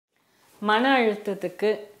மன அழுத்தத்துக்கு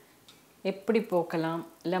எப்படி போக்கலாம்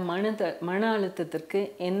இல்லை மன அழுத்தத்திற்கு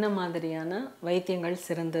என்ன மாதிரியான வைத்தியங்கள்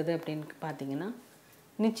சிறந்தது அப்படின்னு பார்த்தீங்கன்னா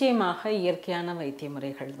நிச்சயமாக இயற்கையான வைத்திய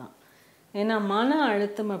முறைகள் தான். ஏன்னா மன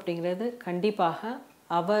அழுத்தம் அப்படிங்கிறது கண்டிப்பாக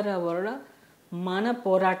அவரவரோட மன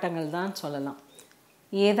போராட்டங்கள் தான் சொல்லலாம்.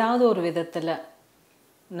 ஏதாவது ஒரு விதத்தில்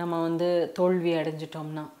நம்ம தோல்வி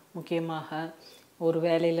அடைஞ்சிட்டோம்னா, முக்கியமாக ஒரு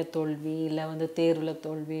வேலையில் தோல்வி, இல்லை தேர்வில்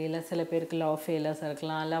தோல்வி, இல்லை சில பேருக்கு லவ் ஃபெயிலியர்ஸ்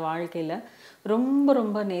இருக்கலாம், இல்லை வாழ்க்கையில் ரொம்ப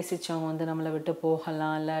ரொம்ப நேசித்தவங்க நம்மளை விட்டு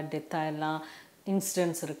போகலாம், இல்லை டெத் ஆகிடலாம்,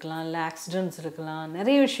 இன்சிடென்ட்ஸ் இருக்கலாம், இல்லை ஆக்சிடென்ட்ஸ் இருக்கலாம்,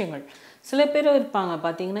 நிறைய விஷயங்கள். சில பேர் இருப்பாங்க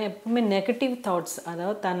பார்த்திங்கன்னா எப்பவுமே நெகட்டிவ் தாட்ஸ்,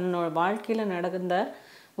 அதாவது தன்னோட வாழ்க்கையில் நடந்த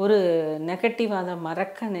ஒரு நெகட்டிவ், அதை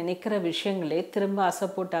மறக்க நினைக்கிற விஷயங்களே திரும்ப அசை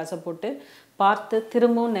போட்டு பார்த்து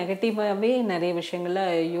திரும்பவும் நெகட்டிவாகவே நிறைய விஷயங்களை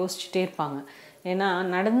யோசிச்சுட்டே இருப்பாங்க. ஏன்னா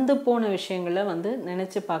நடந்து போன விஷயங்களை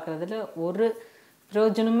நினச்சி பார்க்குறதுல ஒரு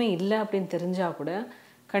பிரயோஜனமே இல்லை அப்படின்னு தெரிஞ்சால் கூட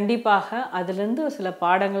கண்டிப்பாக அதுலேருந்து சில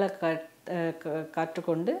பாடங்களை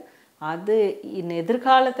கற்றுக்கொண்டு அது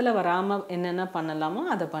எதிர்காலத்தில் வராமல் என்னென்ன பண்ணலாமோ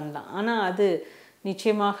அதை பண்ணலாம். ஆனால் அது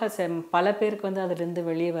நிச்சயமாக பல பேருக்கு அதுலேருந்து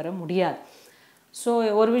வெளியே வர முடியாது. ஸோ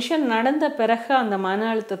ஒரு விஷயம் நடந்த பிறகு அந்த மன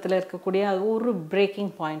அழுத்தத்தில் இருக்கக்கூடிய அது ஒரு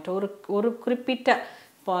பிரேக்கிங் பாயிண்ட், ஒரு குறிப்பிட்ட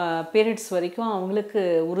பீரியட்ஸ் வரைக்கும் அவங்களுக்கு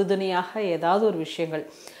உறுதுணையாக ஏதாவது ஒரு விஷயங்கள்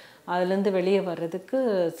அதுலேருந்து வெளியே வர்றதுக்கு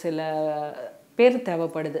சில பேர்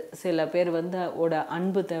தேவைப்படுது. சில பேர் ஓட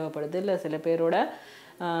அன்பு தேவைப்படுது, இல்லை சில பேரோட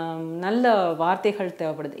நல்ல வார்த்தைகள்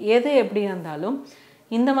தேவைப்படுது. எது எப்படி இருந்தாலும்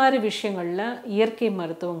இந்த மாதிரி விஷயங்களில் இயற்கை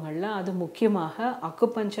மருத்துவங்களில் அது முக்கியமாக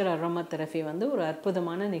அக்குபஞ்சர் அரோமா தெரபி ஒரு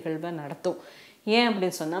அற்புதமான நிகழ்வை நடத்தும். ஏன்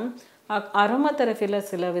அப்படின்னு சொன்னால் அரோமா தெரபியில்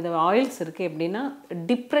சில வித ஆயில்ஸ் இருக்குது. எப்படின்னா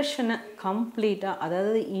டிப்ரெஷனை கம்ப்ளீட்டாக,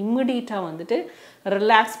 அதாவது இம்மிடியட்டாக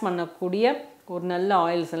ரிலாக்ஸ் பண்ணக்கூடிய ஒரு நல்ல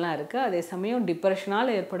ஆயில்ஸ் எல்லாம் இருக்குது. அதே சமயம்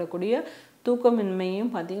டிப்ரெஷனால் ஏற்படக்கூடிய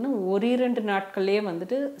தூக்கமின்மையும் பார்த்திங்கன்னா 1-2 நாட்கள்லேயே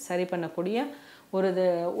சரி பண்ணக்கூடிய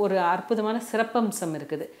ஒரு அற்புதமான சிறப்பம்சம்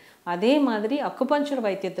இருக்குது. அதே மாதிரி அக்குபஞ்சர்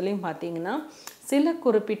வைத்தியத்துலேயும் பார்த்திங்கன்னா சில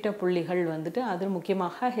குறிப்பிட்ட புள்ளிகள் அது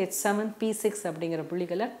முக்கியமாக H7 P6 அப்படிங்கிற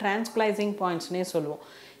புள்ளிகளை டிரான்ஸ்பிளைசிங் பாயிண்ட்ஸ்னே சொல்லுவோம்.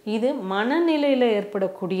 இது மனநிலையில்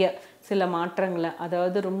ஏற்படக்கூடிய சில மாற்றங்களை,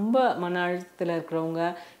 அதாவது ரொம்ப மன அழுத்தத்தில் இருக்கிறவங்க,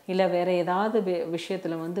 இல்லை வேறு ஏதாவது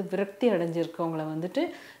விஷயத்தில் விரக்தி அடைஞ்சிருக்கவங்கள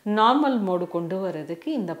நார்மல் மோடு கொண்டு வர்றதுக்கு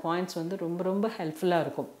இந்த பாயிண்ட்ஸ் ரொம்ப ரொம்ப ஹெல்ப்ஃபுல்லாக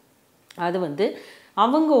இருக்கும். அது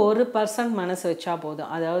அவங்க 1% மனசு வச்சா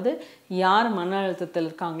போதும். அதாவது யார் மன அழுத்தத்தில்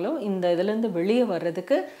இருக்காங்களோ இந்த இதுலேருந்து வெளியே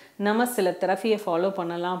வர்றதுக்கு நம்ம சில தெரப்பியை ஃபாலோ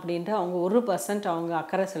பண்ணலாம் அப்படின்ட்டு அவங்க 1% அவங்க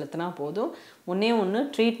அக்கறை செலுத்தினா போதும். ஒன்று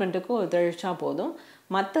ட்ரீட்மெண்ட்டுக்கு ஒத்துழைச்சா போதும்.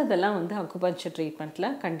 மற்றதெல்லாம் அக்குபஞ்சர்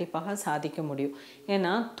ட்ரீட்மெண்ட்டில் கண்டிப்பாக சாதிக்க முடியும்.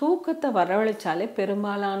 ஏன்னா தூக்கத்தை வரவழைச்சாலே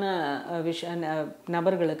பெரும்பாலான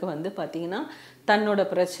நபர்களுக்கு பார்த்திங்கன்னா தன்னோட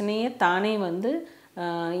பிரச்சனையை தானே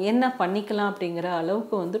என்ன பண்ணிக்கலாம் அப்படிங்கிற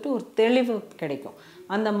அளவுக்கு ஒரு தெளிவு கிடைக்கும்.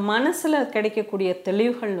 அந்த மனசில் கிடைக்கக்கூடிய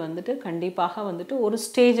தெளிவுகள் கண்டிப்பாக ஒரு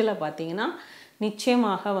ஸ்டேஜில் பார்த்திங்கன்னா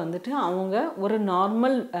நிச்சயமாக அவங்க ஒரு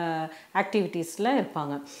நார்மல் ஆக்டிவிட்டீஸில்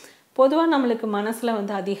இருப்பாங்க. பொதுவாக நம்மளுக்கு மனசில்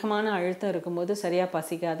அதிகமான அழுத்தம் இருக்கும்போது சரியாக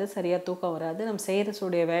பசிக்காது, சரியாக தூக்கம் வராது, நம்ம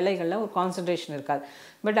செய்கிறக்கூடிய வேலைகளில் ஒரு கான்சன்ட்ரேஷன் இருக்காது.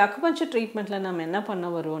 பட் அக்குபஞ்சர் ட்ரீட்மெண்ட்டில் நம்ம என்ன பண்ண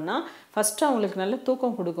வருவோம்னா, ஃபஸ்ட்டு அவங்களுக்கு நல்ல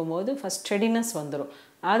தூக்கம் கொடுக்கும்போது ஃபஸ்ட் ஸ்டெடினஸ் வந்துடும்.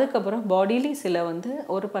 அதுக்கப்புறம் பாடியிலே சில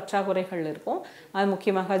ஒரு பற்றாக்குறைகள் இருக்கும். அது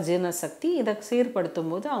முக்கியமாக ஜீரண சக்தி. இதை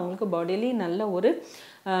சீர்படுத்தும் போது அவங்களுக்கு பாடியிலே நல்ல ஒரு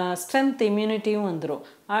ஸ்ட்ரென்த், இம்யூனிட்டியும் வந்துடும்.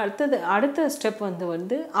 அடுத்த ஸ்டெப்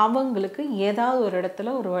அவங்களுக்கு ஏதாவது ஒரு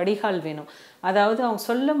இடத்துல ஒரு வடிகால் வேணும். அதாவது அவங்க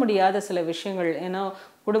சொல்ல முடியாத சில விஷயங்கள், ஏன்னா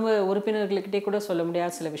குடும்ப உறுப்பினர்கள்கிட்டே கூட சொல்ல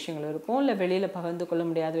முடியாத சில விஷயங்கள் இருக்கும், இல்லை வெளியில் பகிர்ந்து கொள்ள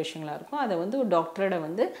முடியாத விஷயங்களாக இருக்கும். அதை ஒரு டாக்டரோட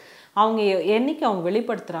அவங்க என்றைக்கு அவங்க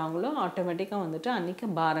வெளிப்படுத்துகிறாங்களோ ஆட்டோமேட்டிக்காக அன்றைக்கி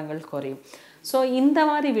பாரங்கள் குறையும். ஸோ இந்த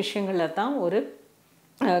மாதிரி விஷயங்களில் தான் ஒரு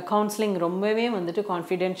கவுன்சிலிங் ரொம்பவே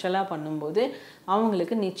கான்ஃபிடென்ஷியலாக பண்ணும்போது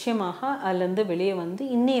அவங்களுக்கு நிச்சயமாக அதுலேருந்து வெளியே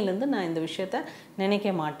இன்னையிலேருந்து நான் இந்த விஷயத்த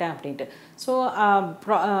நினைக்க மாட்டேன் அப்படின்ட்டு. ஸோ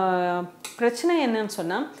பிரச்சனை என்னன்னு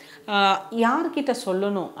சொன்னால் யார்கிட்ட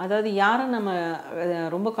சொல்லணும், அதாவது யாரை நம்ம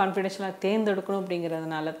ரொம்ப கான்ஃபிடென்ஷியலாக தேர்ந்தெடுக்கணும்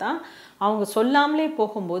அப்படிங்கிறதுனால தான் அவங்க சொல்லாமலே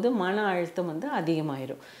போகும்போது மன அழுத்தம்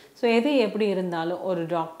அதிகமாயிடும். ஸோ எது எப்படி இருந்தாலும் ஒரு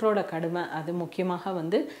டாக்டரோட கடமை அது. முக்கியமாக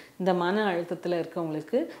இந்த மன அழுத்தத்தில்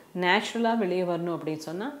இருக்கவங்களுக்கு நேச்சுரலாக வெளியே வரணும் அப்படின்னு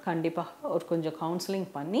சொன்னால் கண்டிப்பாக ஒரு கொஞ்சம் கவுன்சிலிங்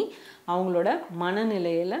பண்ணி அவங்களோட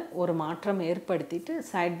மனநிலையில் ஒரு மாற்றம் ஏற்படுத்திட்டு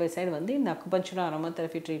சைட் பை சைடு இந்த அக்குபஞ்சர் அரோமா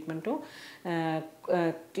தெரபி ட்ரீட்மெண்ட்டும்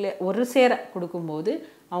ஒரு சேர கொடுக்கும்போது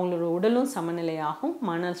அவங்களோட உடலும் சமநிலையாகும்,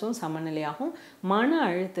 மனசும் சமநிலையாகும். மன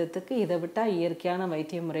அழுத்தத்துக்கு இதை விட்டால் இயற்கையான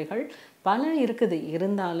வைத்திய முறைகள் பல இருக்குது.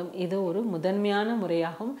 இருந்தாலும் இது ஒரு முதன்மையான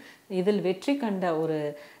முறையாகும். இதில் வெற்றி கண்ட ஒரு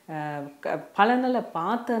பலனை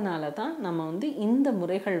பார்த்தனால தான் நம்ம இந்த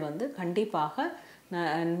முறைகள் கண்டிப்பாக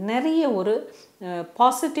நிறைய ஒரு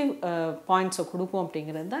பாசிட்டிவ் பாயிண்ட்ஸை கொடுப்போம்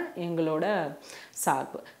அப்படிங்கிறது தான் எங்களோட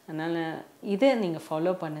சார்பு. அதனால் இதை நீங்கள்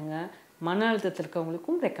ஃபாலோ பண்ணுங்கள். மன அழுத்தத்தில்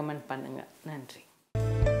இருக்கவங்களுக்கும் ரெக்கமெண்ட் பண்ணுங்கள். நன்றி.